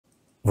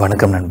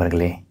வணக்கம்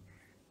நண்பர்களே,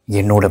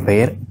 என்னோட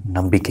பெயர்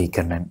நம்பிக்கை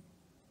கண்ணன்.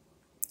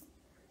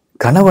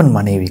 கணவன்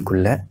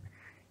மனைவிக்குள்ள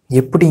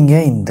எப்படிங்க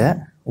இந்த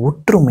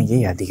ஒற்றுமையை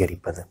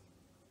அதிகரிப்பது?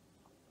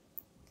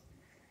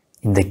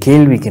 இந்த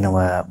கேள்விக்கு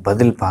நம்ம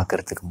பதில்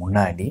பார்க்கறதுக்கு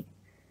முன்னாடி,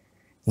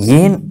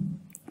 ஏன்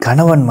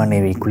கணவன்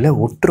மனைவிக்குள்ள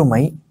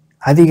ஒற்றுமை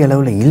அதிக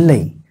அளவில்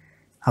இல்லை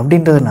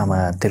அப்படின்றத நாம்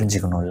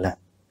தெரிஞ்சுக்கணும்ல.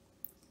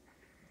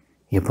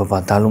 எப்போ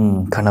பார்த்தாலும்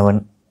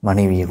கணவன்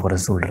மனைவியை குறை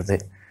சொல்கிறது,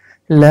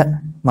 இல்லை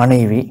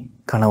மனைவி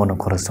கணவனை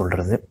குறை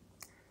சொல்கிறது,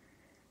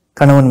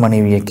 கணவன்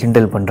மனைவியை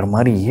கிண்டல் பண்ணுற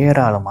மாதிரி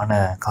ஏராளமான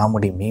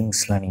காமெடி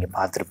மீம்ஸ்லாம் நீங்கள்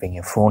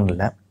பார்த்துருப்பீங்க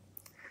ஃபோனில்.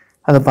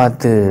 அதை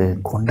பார்த்து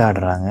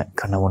கொண்டாடுறாங்க,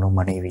 கணவனும்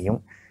மனைவியும்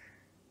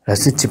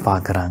ரசித்து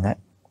பார்க்குறாங்க.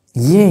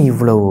 ஏன்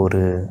இவ்வளோ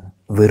ஒரு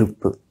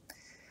வெறுப்பு?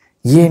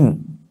 ஏன்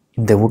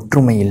இந்த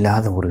ஒற்றுமை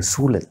இல்லாத ஒரு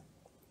சூழல்?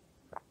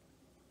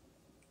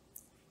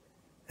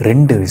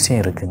 ரெண்டு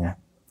விஷயம் இருக்குங்க.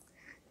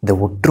 இந்த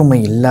ஒற்றுமை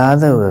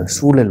இல்லாத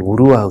சூழல்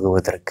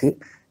உருவாகுவதற்கு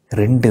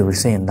ரெண்டு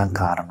விஷயம்தான்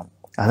காரணம்.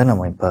 அதை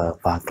நம்ம இப்போ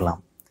பார்க்கலாம்.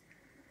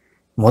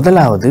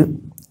 முதலாவது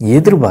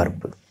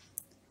எதிர்பார்ப்பு.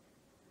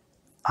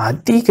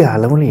 அதிக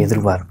அளவில்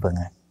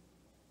எதிர்பார்ப்புங்க.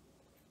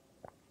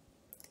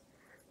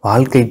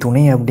 வாழ்க்கை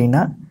துணை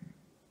அப்படின்னா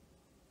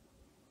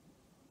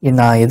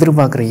நான்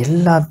எதிர்பார்க்குற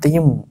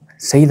எல்லாத்தையும்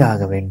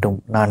செய்தாக வேண்டும்,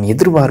 நான்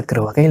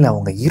எதிர்பார்க்கிற வகையில்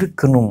அவங்க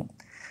இருக்கணும்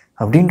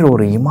அப்படின்ற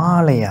ஒரு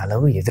இமாலய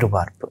அளவு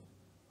எதிர்பார்ப்பு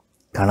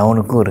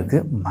கணவனுக்கும்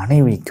இருக்குது,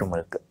 மனைவிக்கும்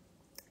இருக்குது.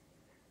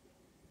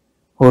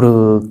 ஒரு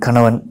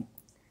கணவன்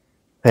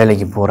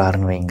வேலைக்கு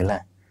போகிறாருன்னு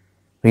வைங்களேன்,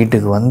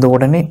 வீட்டுக்கு வந்த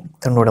உடனே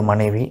தன்னோட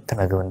மனைவி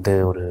தனக்கு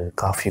ஒரு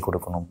காஃபி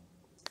கொடுக்கணும்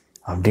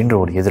அப்படின்ற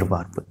ஒரு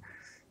எதிர்பார்ப்பு.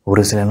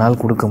 ஒரு சில நாள்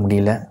கொடுக்க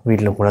முடியல,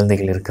 வீட்டில்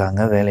குழந்தைகள் இருக்காங்க,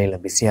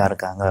 வேலையில் பிஸியாக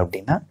இருக்காங்க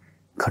அப்படின்னா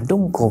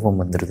கடும்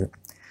கோபம் வந்துடுது.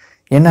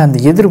 ஏன்னா அந்த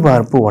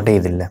எதிர்பார்ப்பு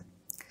உடையதில்லை.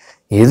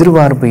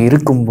 எதிர்பார்ப்பு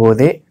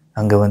இருக்கும்போதே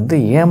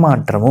அங்கே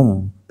ஏமாற்றமும்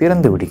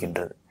பிறந்து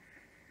விடுகின்றது.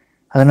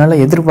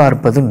 அதனால்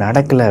எதிர்பார்ப்பது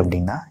நடக்கலை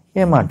அப்படின்னா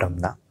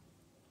ஏமாற்றம் தான்.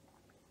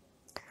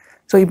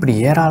 ஸோ இப்படி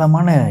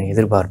ஏராளமான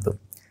எதிர்பார்ப்பு.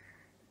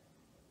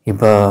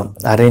 இப்போ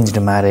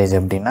அரேஞ்ச்டு மேரேஜ்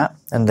அப்படின்னா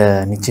அந்த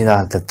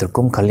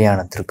நிச்சயதார்த்தத்திற்கும்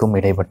கல்யாணத்திற்கும்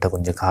இடைப்பட்ட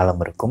கொஞ்சம்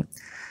காலம் இருக்கும்.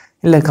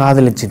 இல்லை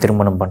காதலிச்சு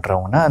திருமணம்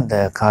பண்ணுறவங்கன்னா அந்த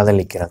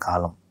காதலிக்கிற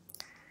காலம்.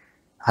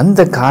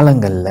 அந்த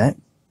காலங்களில்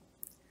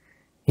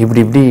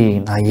இப்படி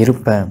நான்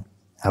இருப்பேன்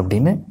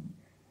அப்படின்னு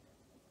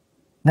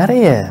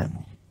நிறைய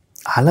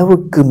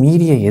அளவுக்கு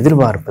மீறிய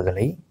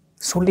எதிர்பார்ப்புகளை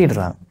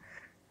சொல்லிடுறாங்க.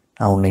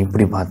 நான் உன்னை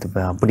இப்படி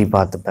பார்த்துப்பேன், அப்படி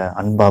பார்த்துப்பேன்,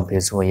 அன்பாக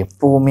பேசுவேன்,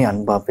 எப்போவுமே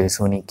அன்பாக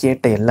பேசுவேன், நீ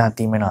கேட்ட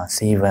எல்லாத்தையுமே நான்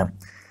செய்வேன்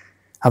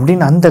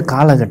அப்படின்னு அந்த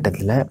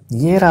காலகட்டத்தில்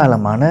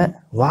ஏராளமான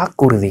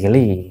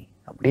வாக்குறுதிகளை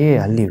அப்படியே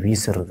அள்ளி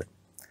வீசுறது.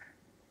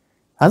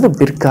 அது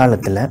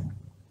பிற்காலத்தில்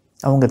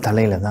அவங்க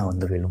தலையில்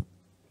தான் விழும்.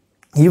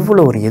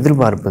 இவ்வளோ ஒரு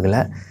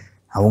எதிர்பார்ப்புகளை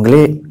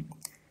அவங்களே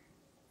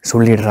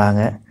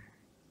சொல்லிடுறாங்க.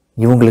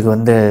 இவங்களுக்கு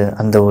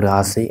அந்த ஒரு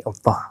ஆசை,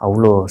 அப்பா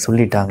அவ்வளோ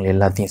சொல்லிட்டாங்களே,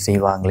 எல்லாத்தையும்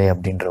செய்வாங்களே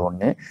அப்படின்ற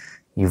ஒன்று.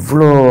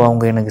 இவ்வளோ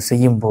அவங்க எனக்கு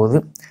செய்யும்போது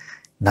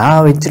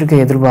நான் வச்சிருக்க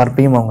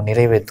எதிர்பார்ப்பையும் அவங்க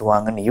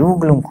நிறைவேற்றுவாங்கன்னு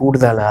இவங்களும்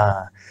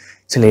கூடுதலாக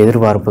சில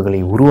எதிர்பார்ப்புகளை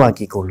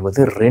உருவாக்கி கொள்வது,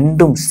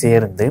 ரெண்டும்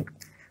சேர்ந்து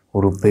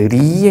ஒரு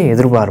பெரிய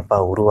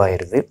எதிர்பார்ப்பாக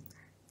உருவாயிருது.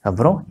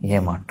 அப்புறம்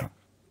ஏமாற்றம்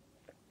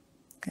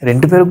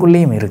ரெண்டு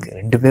பேருக்குள்ளேயும் இருக்குது.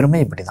 ரெண்டு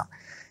பேருமே இப்படி தான்,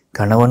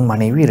 கணவன்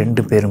மனைவி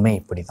ரெண்டு பேருமே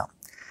இப்படி தான்.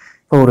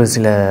 இப்போ ஒரு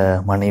சில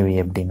மனைவி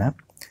எப்படின்னா,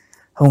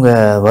 அவங்க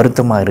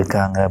வருத்தமாக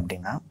இருக்காங்க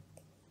அப்படின்னா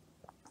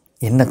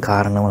என்ன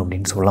காரணம்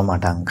அப்படின்னு சொல்ல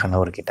மாட்டாங்க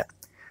கணவர்கிட்ட.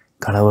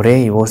 கணவரே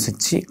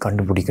யோசித்து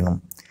கண்டுபிடிக்கணும்.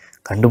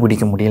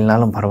 கண்டுபிடிக்க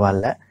முடியலனாலும்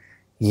பரவாயில்ல,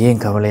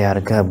 ஏன் கவலையாக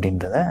இருக்க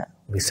அப்படின்றத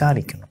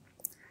விசாரிக்கணும்.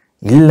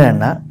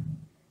 இல்லைன்னா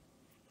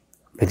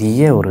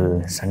பெரிய ஒரு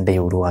சண்டை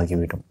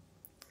உருவாகிவிடும்.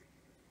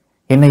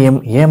 என்ன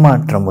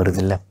ஏமாற்றம்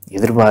வருதில்ல,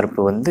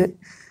 எதிர்பார்ப்பு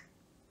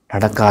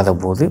நடக்காத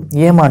போது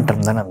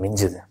ஏமாற்றம் தானே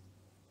மிஞ்சுது.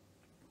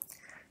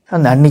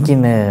 அந்த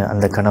அன்னைக்குன்னு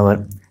அந்த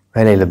கணவர்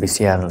வேலையில்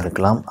பிஸியாக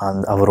இருந்திருக்கலாம்,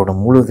 அவரோட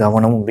முழு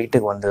கவனமும்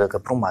வீட்டுக்கு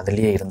வந்ததுக்கப்புறம்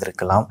அதிலேயே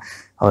இருந்திருக்கலாம்,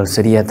 அவர்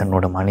சரியாக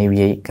தன்னோட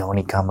மனைவியை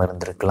கவனிக்காமல்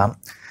இருந்திருக்கலாம்.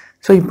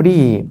 ஸோ இப்படி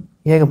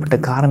ஏகப்பட்ட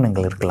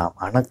காரணங்கள் இருக்கலாம்.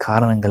 ஆனால்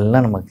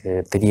காரணங்கள்லாம் நமக்கு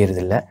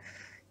தெரியறதில்லை.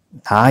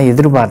 நான்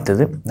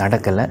எதிர்பார்த்தது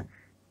நடக்கலை,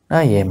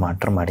 நான்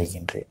ஏமாற்றம்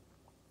அடைகின்றேன்.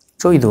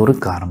 ஸோ இது ஒரு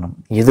காரணம்,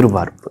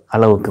 எதிர்பார்ப்பு,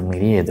 அளவுக்கு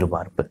மீறிய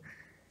எதிர்பார்ப்பு.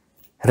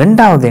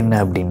 ரெண்டாவது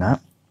என்ன அப்படின்னா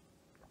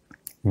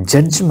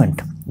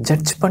ஜட்ஜ்மெண்ட்.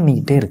 ஜட்ஜ்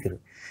பண்ணிக்கிட்டே இருக்குது.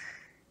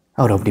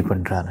 அவர் அப்படி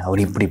பண்ணுறாரு, அவர்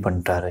இப்படி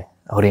பண்ணுறாரு,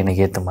 அவர்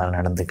எனக்கு ஏற்ற மாதிரி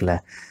நடந்துக்கல,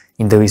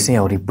 இந்த விஷயம்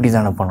அவர் இப்படி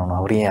தானே பண்ணணும்,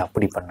 அவர் ஏன்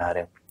அப்படி பண்ணார்,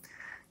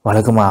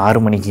 வழக்கமாக 6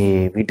 மணிக்கு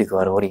வீட்டுக்கு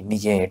வரவர்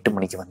இன்றைக்கி 8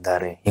 மணிக்கு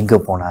வந்தார், எங்கே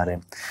போனார்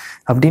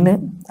அப்படின்னு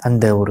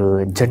அந்த ஒரு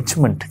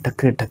ஜட்ஜ்மெண்ட்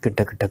டக்கு டக்கு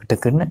டக்கு டக்கு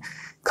டக்குன்னு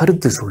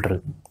கருத்து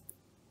சொல்கிறது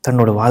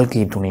தன்னோட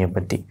வாழ்க்கை துணையை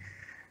பற்றி.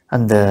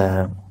 அந்த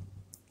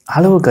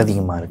அளவுக்கு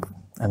அதிகமாக இருக்குது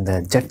அந்த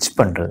ஜட்ஜ்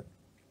பண்ணுறது.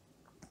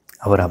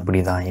 அவர்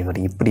அப்படி தான், இவர்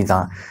இப்படி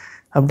தான்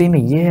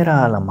அப்படின்னு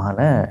ஏராளமான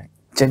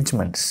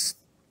ஜட்ஜ்மெண்ட்ஸ்.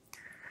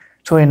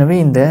 ஸோ எனவே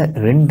இந்த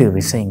ரெண்டு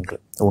விஷயங்கள்,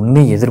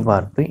 ஒன்று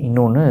எதிர்பார்ப்பு,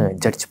 இன்னொன்று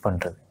ஜட்ஜ்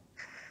பண்ணுறது,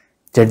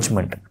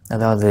 ஜட்ஜ்மெண்ட்.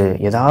 அதாவது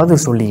ஏதாவது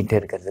சொல்லிக்கிட்டே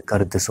இருக்கிறது,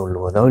 கருத்து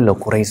சொல்லுவதோ இல்லை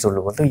குறை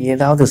சொல்லுவதோ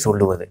ஏதாவது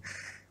சொல்லுவது.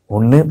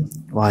 ஒன்று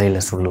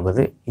வாயில்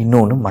சொல்லுவது,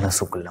 இன்னொன்று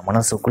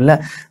மனசுக்குள்ளே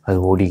அது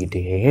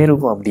ஓடிக்கிட்டே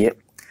இருக்கும் அப்படியே.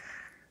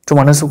 ஸோ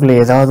மனசுக்குள்ளே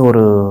ஏதாவது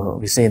ஒரு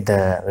விஷயத்தை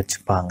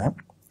வச்சுப்பாங்க.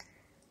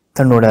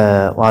 தன்னோட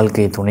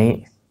வாழ்க்கை துணை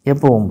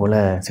எப்பவும் போல்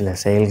சில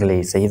செயல்களை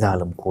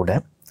செய்தாலும் கூட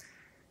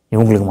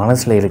இவங்களுக்கு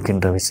மனசில்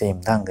இருக்கின்ற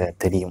விஷயம்தான் அங்கே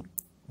தெரியும்.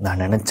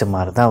 நான் நினச்ச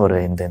மாதிரி தான் அவர்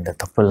இந்த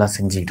தப்பெல்லாம்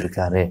செஞ்சிகிட்டு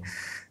இருக்காரு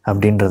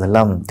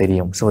அப்படின்றதெல்லாம்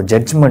தெரியும். ஸோ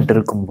ஜட்ஜ்மெண்ட்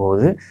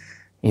இருக்கும்போது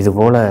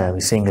இதுபோல்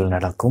விஷயங்கள்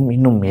நடக்கும்,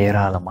 இன்னும்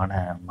ஏராளமான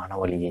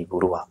மனவலியை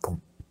உருவாக்கும்.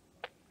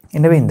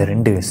 எனவே இந்த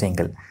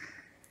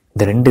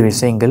ரெண்டு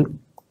விஷயங்கள்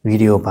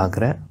வீடியோ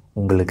பார்க்குற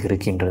உங்களுக்கு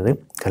இருக்கின்றது.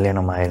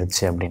 கல்யாணம்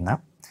ஆயிடுச்சு அப்படின்னா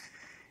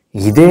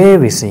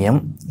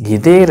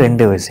இதே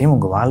ரெண்டு விஷயம்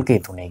உங்கள் வாழ்க்கை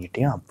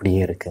துணைகிட்டையும் அப்படியே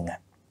இருக்குங்க.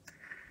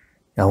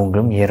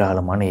 அவங்களும்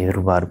ஏராளமான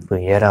எதிர்பார்ப்பு,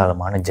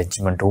 ஏராளமான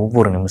ஜட்ஜ்மெண்ட்,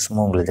 ஒவ்வொரு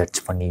நிமிஷமும் உங்களை ஜட்ஜ்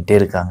பண்ணிக்கிட்டே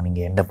இருக்காங்க.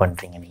 நீங்கள் என்ன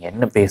பண்ணுறீங்க, நீங்கள்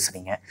என்ன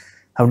பேசுகிறீங்க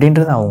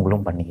அப்படின்றத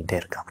அவங்களும் பண்ணிக்கிட்டே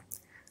இருக்காங்க.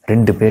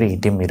 2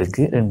 பேர்கிட்டையும்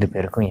இருக்குது. 2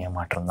 பேருக்கும்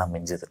ஏமாற்றம் தான்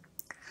மிஞ்சுது.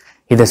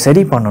 இதை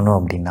சரி பண்ணணும்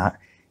அப்படின்னா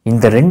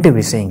இந்த 2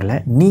 விஷயங்களை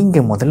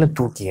நீங்கள் முதல்ல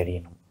தூக்கி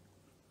எறியணும்.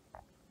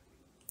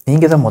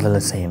 நீங்கள் தான்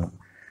முதல்ல செய்யணும்.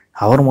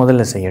 அவர்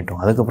முதல்ல செய்யட்டும்,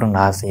 அதுக்கப்புறம்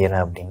நான்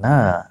செய்கிறேன் அப்படின்னா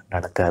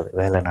நடக்காது,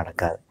 வேலை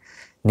நடக்காது.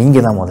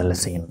 நீங்கள் தான் முதல்ல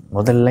செய்யணும்.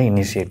 முதல்ல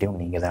இனிஷியேட்டிவ்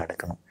நீங்கள் தான்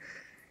எடுக்கணும்.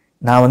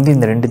 நான்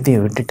இந்த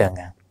 2த்தையும்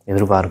விட்டுட்டேங்க.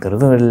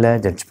 எதிர்பார்க்கறதும் இல்லை,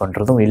 ஜட்ஜ்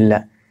பண்ணுறதும் இல்லை.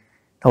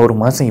 நான் 1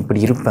 மாதம் இப்படி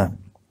இருப்பேன்.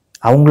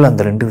 அவங்களும்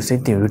அந்த 2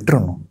 விஷயத்தையும்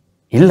விட்டுறணும்.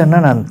 இல்லைன்னா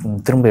நான்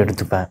திரும்ப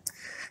எடுத்துப்பேன்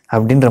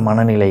அப்படின்ற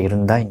மனநிலை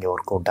இருந்தால் இங்கே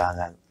ஒர்க் அவுட்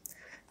ஆகாது.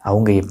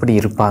 அவங்க எப்படி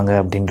இருப்பாங்க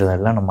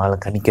அப்படின்றதெல்லாம்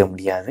நம்மளால் கணிக்க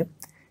முடியாது.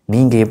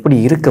 நீங்கள் எப்படி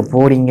இருக்க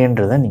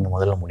போகிறீங்கன்றதை நீங்கள்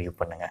முதல்ல முடிவு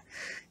பண்ணுங்கள்.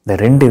 இந்த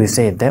 2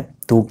 விஷயத்தை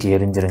தூக்கி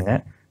எறிஞ்சிருங்க.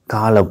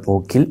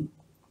 காலப்போக்கில்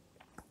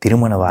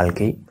திருமண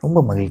வாழ்க்கை ரொம்ப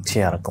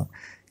மகிழ்ச்சியாக இருக்கும்.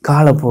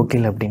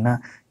 காலப்போக்கில் அப்படின்னா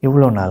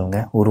எவ்வளோ நாளுங்க?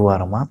 1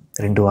 வாரமா,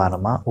 2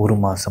 வாரமா, 1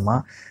 மாதமா,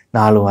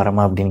 4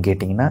 வாரமா அப்படின்னு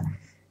கேட்டிங்கன்னா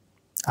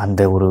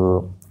அந்த ஒரு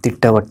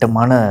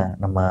திட்டவட்டமான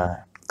நம்ம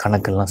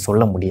கணக்கெல்லாம்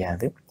சொல்ல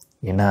முடியாது.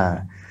 ஏன்னா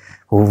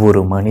ஒவ்வொரு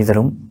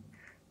மனிதரும்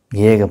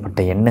ஏகப்பட்ட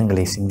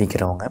எண்ணங்களை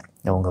சிந்திக்கிறவங்க.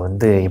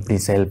 அவங்க எப்படி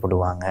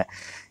செயல்படுவாங்க,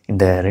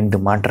 இந்த 2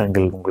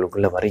 மாற்றங்கள்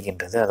உங்களுக்குள்ளே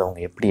வருகின்றது, அதை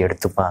அவங்க எப்படி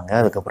எடுத்துப்பாங்க,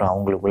 அதுக்கப்புறம்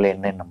அவங்களுக்குள்ளே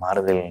என்னென்ன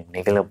மாறுதல்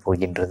நிகழப்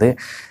போகின்றது,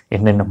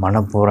 என்னென்ன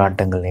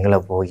மனப்போராட்டங்கள்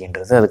நிகழப்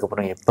போகின்றது,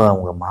 அதுக்கப்புறம் எப்போ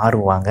அவங்க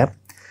மாறுவாங்க,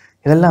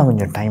 இதெல்லாம்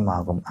கொஞ்சம் டைம்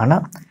ஆகும்.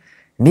 ஆனால்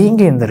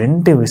நீங்கள் இந்த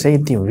 2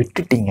 விஷயத்தையும்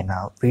விட்டுட்டிங்கன்னா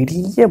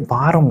பெரிய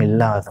பாரம்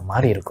இல்லாத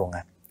மாதிரி இருக்குங்க.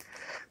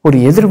 ஒரு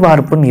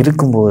எதிர்பார்ப்புன்னு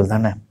இருக்கும்போது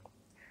தானே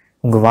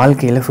உங்கள்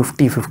வாழ்க்கையில்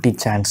 50-50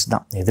 சான்ஸ்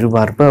தான்.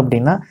 எதிர்பார்ப்பு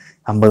அப்படின்னா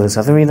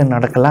 50%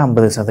 நடக்கலாம்,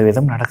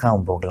 50%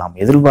 நடக்காமல் போகலாம்.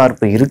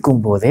 எதிர்பார்ப்பு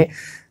இருக்கும்போதே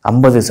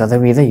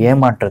 50%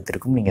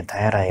 ஏமாற்றத்திற்கும் நீங்கள்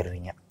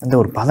தயாராகிடுவீங்க. அந்த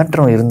ஒரு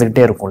பதற்றம்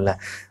இருந்துகிட்டே இருக்கும்ல.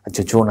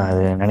 அச்சோ நான்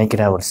அது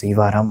நினைக்கிறேன், அவர்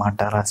செய்வாரா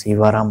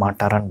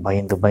மாட்டாரான்னு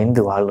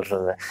பயந்து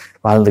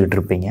வாழ்ந்துக்கிட்டு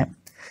இருப்பீங்க.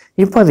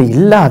 இப்போ அது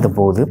இல்லாத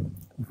போது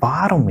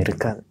பாரம்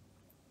இருக்காது,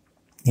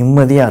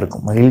 நிம்மதியாக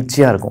இருக்கும்,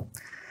 மகிழ்ச்சியாக இருக்கும்.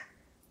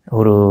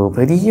 ஒரு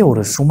பெரிய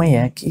ஒரு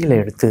சுமையை கீழே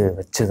எடுத்து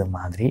வச்சது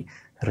மாதிரி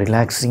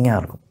ரிலாக்ஸிங்காக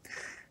இருக்கும்.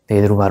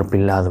 எதிர்பார்ப்பு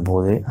இல்லாத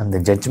போது, அந்த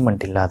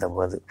ஜட்ஜ்மெண்ட் இல்லாத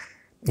போது,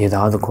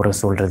 ஏதாவது குறை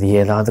சொல்கிறது,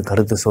 ஏதாவது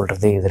கருத்து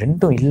சொல்கிறது, இது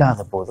 2ம்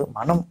இல்லாத போது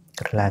மனம்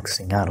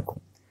ரிலாக்ஸிங்காக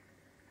இருக்கும்.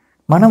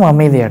 மனம்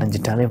அமைதி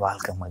அடைஞ்சிட்டாலே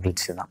வாழ்க்கை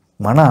மகிழ்ச்சி தான்.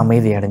 மன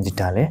அமைதி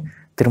அடைஞ்சிட்டாலே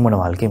திருமண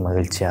வாழ்க்கை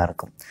மகிழ்ச்சியாக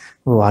இருக்கும்.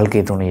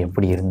 வாழ்க்கை துணை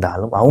எப்படி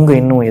இருந்தாலும் அவங்க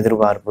இன்னும்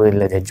எதிர்பார்ப்பு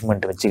இல்லை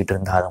ஜட்ஜ்மெண்ட் வச்சுக்கிட்டு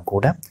இருந்தாலும்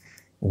கூட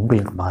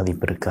உங்களுக்கு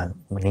பாதிப்பு இருக்காது.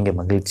 நீங்கள்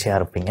மகிழ்ச்சியாக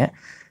இருப்பீங்க.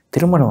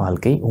 திருமண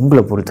வாழ்க்கை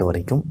உங்களை பொறுத்த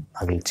வரைக்கும்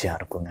மகிழ்ச்சியாக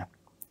இருக்குங்க.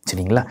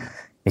 சரிங்களா?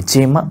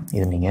 நிச்சயமாக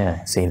இது நீங்கள்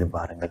செய்து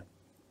பாருங்கள்.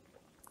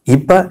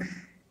 இப்போ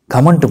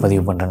கமெண்ட்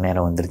பதிவு பண்ணுற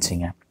நேரம்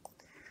வந்துருச்சுங்க.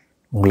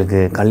 உங்களுக்கு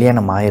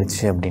கல்யாணம்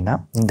ஆயிடுச்சு அப்படின்னா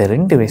இந்த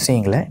 2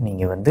 விஷயங்களை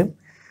நீங்கள்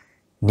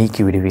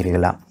நீக்கி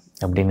விடுவீர்களா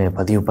அப்படின்னு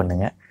பதிவு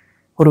பண்ணுங்கள்.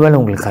 ஒருவேளை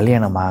உங்களுக்கு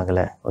கல்யாணம்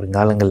ஆகலை, ஒரு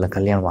காலங்களில்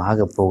கல்யாணம்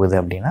ஆக போகுது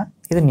அப்படின்னா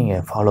இதை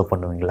நீங்கள் ஃபாலோ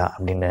பண்ணுவீங்களா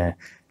அப்படின்னு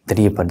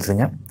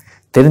தெரியப்படுத்துங்க.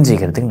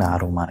 தெரிஞ்சுக்கிறதுக்கு நான்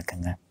ஆர்வமாக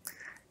இருக்கேங்க.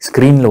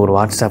 ஸ்க்ரீனில் ஒரு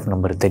வாட்ஸ்அப்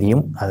நம்பர்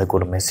தெரியும், அதுக்கு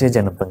ஒரு மெசேஜ்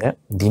அனுப்புங்க.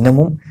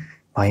 தினமும்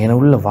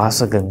பயனுள்ள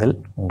வாசகங்கள்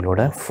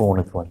உங்களோட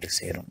ஃபோனுக்கு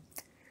சேரும்.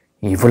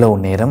 இவ்வளவு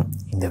நேரம்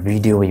இந்த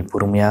வீடியோவை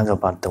பொறுமையாக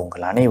பார்த்த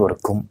உங்கள்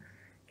அனைவருக்கும்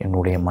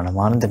என்னுடைய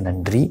மனமார்ந்த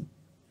நன்றி.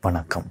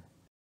 வணக்கம்.